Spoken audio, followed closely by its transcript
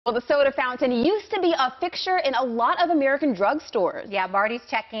Well, the soda fountain used to be a fixture in a lot of American drugstores. Yeah, Marty's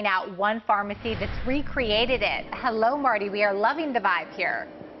checking out one pharmacy that's recreated it. Hello, Marty. We are loving the vibe here.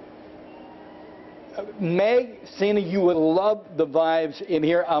 Meg, Cena, you would love the vibes in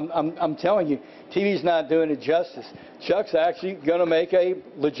here. I'm telling you, TV's not doing it justice. Chuck's actually going to make a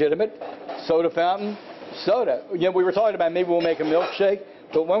legitimate soda fountain soda. You know, we were talking about maybe we'll make a milkshake,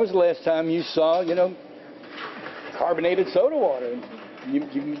 but when was the last time you saw, carbonated soda water?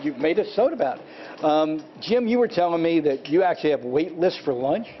 You've made a soda about it. Jim, you were telling me that you actually have wait lists for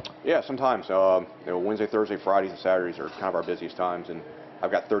lunch? Yeah, sometimes. Wednesday, Thursday, Fridays, and Saturdays are kind of our busiest times, and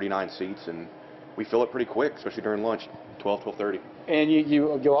I've got 39 seats, and we fill it pretty quick, especially during lunch, 12:30. And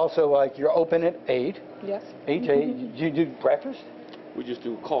you also, you're open at 8? Yes. 8 to 8. Do you do breakfast? We just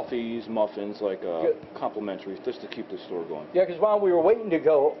do coffees, muffins, complimentary, just to keep the store going. Yeah, because while we were waiting to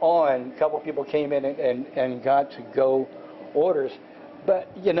go on, a couple of people came in and got to-go orders.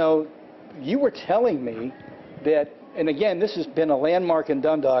 But, you were telling me that, and again, this has been a landmark in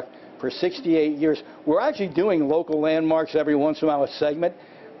Dundalk for 68 years. We're actually doing local landmarks every once in a while, a segment.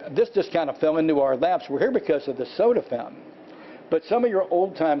 This just kind of fell into our laps. We're here because of the soda fountain. But some of your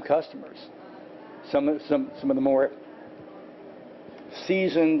old-time customers, some of the more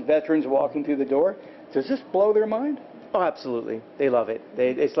seasoned veterans walking through the door, does this blow their mind? Oh, absolutely. They love it.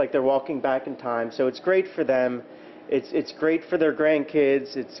 It's like they're walking back in time. So it's great for them. It's great for their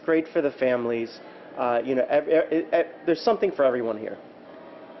grandkids. It's great for the families. There's something for everyone here.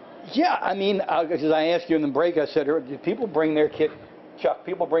 Yeah, I mean, because I asked you in the break, I said, do people bring their kids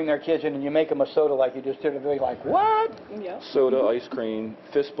in and you make them a soda like you just did, and they're like, what? Yeah. Soda, ice cream,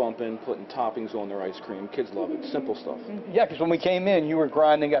 fist bumping, putting toppings on their ice cream. Kids love it. Simple stuff. Yeah, because when we came in, you were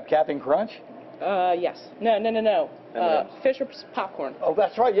grinding up Captain Crunch? Yes. No. Fisher's popcorn. Oh,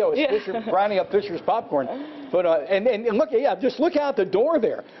 that's right. Yeah, it was Fisher, grinding up Fisher's popcorn. But and look, just look out the door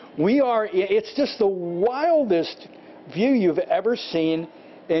there. It's just the wildest view you've ever seen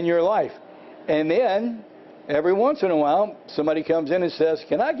in your life. And then every once in a while, somebody comes in and says,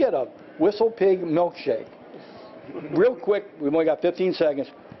 "Can I get a Whistle Pig milkshake?" Real quick, we've only got 15 seconds.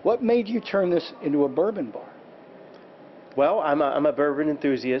 What made you turn this into a bourbon bar? Well, I'm a bourbon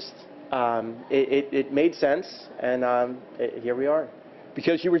enthusiast. It made sense, and here we are.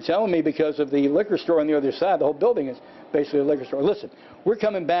 Because you were telling me because of the liquor store on the other side, the whole building is basically a liquor store. Listen, we're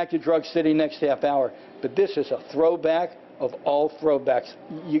coming back to Drug City next half hour, but this is a throwback of all throwbacks.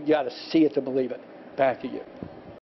 You got to see it to believe it. Back to you.